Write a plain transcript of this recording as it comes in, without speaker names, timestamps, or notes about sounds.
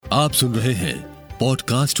आप सुन रहे हैं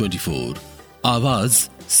पॉडकास्ट 24 आवाज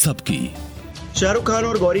सबकी। शाहरुख खान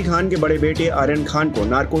और गौरी खान के बड़े बेटे आर्यन खान को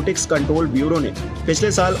नारकोटिक्स कंट्रोल ब्यूरो ने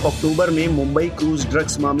पिछले साल अक्टूबर में मुंबई क्रूज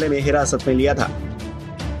ड्रग्स मामले में हिरासत में लिया था।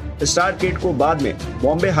 स्टार किड को बाद में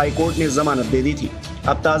बॉम्बे हाई कोर्ट ने जमानत दे दी थी।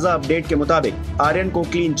 अब ताजा अपडेट के मुताबिक आर्यन को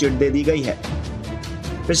क्लीन चिट दे दी गई है।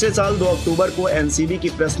 पिछले साल 2 अक्टूबर को एनसीबी की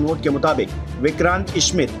प्रेस नोट के मुताबिक विक्रांत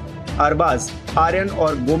स्मिथ, अरबाज, आर्यन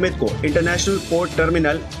और गोमित को इंटरनेशनल पोर्ट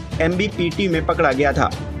टर्मिनल MBPT में पकड़ा गया था।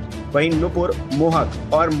 वहीं नुपुर,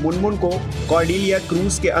 मोहक और मुनमुन को कॉर्डिलिया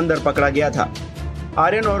क्रूज के अंदर पकड़ा गया था।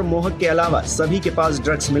 आर्यन और मोहक के अलावा सभी के पास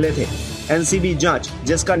ड्रग्स मिले थे। एनसीबी जांच,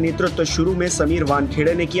 जिसका नेतृत्व शुरू में समीर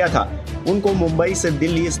वानखेड़े ने किया था, उनको मुंबई से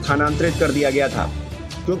दिल्ली स्थानांतरित कर दिया गया था,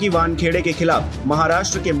 क्योंकि वानखेड़े के खिलाफ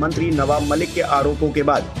महाराष्ट्र के मंत्री नवाब मलिक के आरोपों के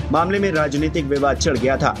बाद मामले में राजनीतिक विवाद छिड़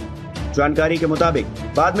गया था। जानकारी के मुताबिक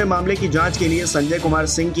बाद में मामले की जांच के लिए संजय कुमार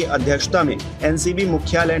सिंह की अध्यक्षता में एनसीबी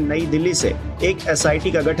मुख्यालय नई दिल्ली से एक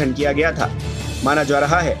SIT का गठन किया गया था। माना जा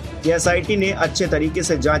रहा है कि SIT ने अच्छे तरीके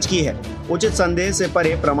से जांच की है। उचित संदेह से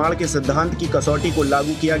परे प्रमाण के सिद्धांत की कसौटी को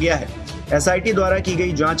लागू किया गया है। SIT द्वारा की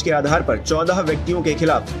गई जांच के आधार पर 14 व्यक्तियों के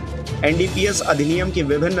खिलाफ NDPS अधिनियम की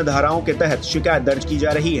विभिन्न धाराओं के तहत शिकायत दर्ज की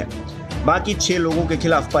जा रही है। बाकी 6 लोगों के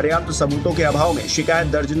खिलाफ पर्याप्त सबूतों के अभाव में शिकायत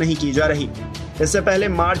दर्ज नहीं की जा रही। इससे पहले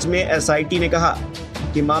मार्च में SIT ने कहा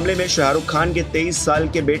कि मामले में शाहरुख खान के 23 साल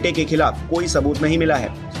के बेटे के खिलाफ कोई सबूत नहीं मिला है।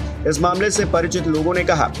 इस मामले से परिचित लोगों ने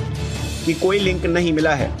कहा कि कोई लिंक नहीं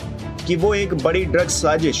मिला है कि वो एक बड़ी ड्रग्स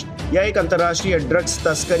साजिश या एक अंतर्राष्ट्रीय ड्रग्स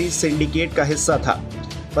तस्करी सिंडिकेट का हिस्सा था।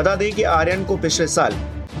 बता दें कि आर्यन को पिछले साल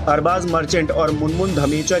अरबाज मर्चेंट और मुनमुन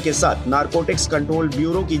धमेचा के साथ नारकोटिक्स कंट्रोल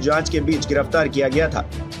ब्यूरो की जांच के बीच गिरफ्तार किया गया था।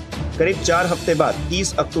 करीब 4 हफ्ते बाद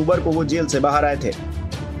 30 अक्टूबर को वो जेल से बाहर आए थे।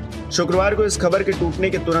 शुक्रवार को इस खबर के टूटने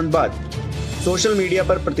के तुरंत बाद सोशल मीडिया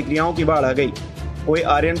पर प्रतिक्रियाओं की बाढ़ आ गई। कोई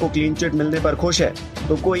आर्यन को क्लीन चिट मिलने पर खुश है,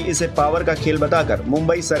 तो कोई इसे पावर का खेल बताकर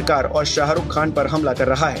मुंबई सरकार और शाहरुख खान पर हमला कर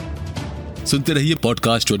रहा है। सुनते रहिए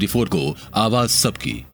पॉडकास्ट 24 को, आवाज सबकी।